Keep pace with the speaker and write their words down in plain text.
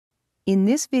In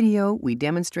this video, we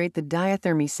demonstrate the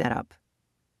diathermy setup.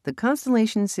 The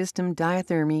Constellation system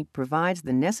diathermy provides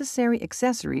the necessary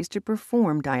accessories to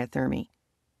perform diathermy.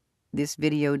 This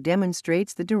video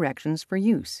demonstrates the directions for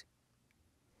use.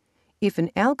 If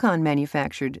an Alcon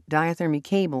manufactured diathermy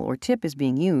cable or tip is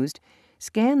being used,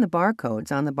 scan the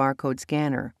barcodes on the barcode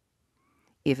scanner.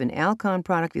 If an Alcon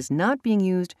product is not being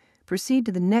used, proceed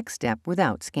to the next step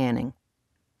without scanning.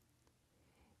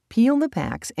 Peel the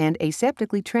packs and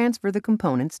aseptically transfer the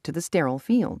components to the sterile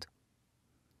field.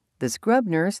 The scrub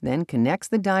nurse then connects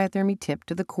the diathermy tip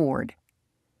to the cord.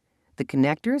 The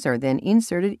connectors are then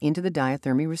inserted into the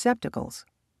diathermy receptacles.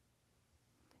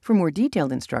 For more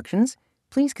detailed instructions,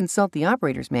 please consult the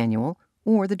operator's manual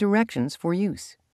or the directions for use.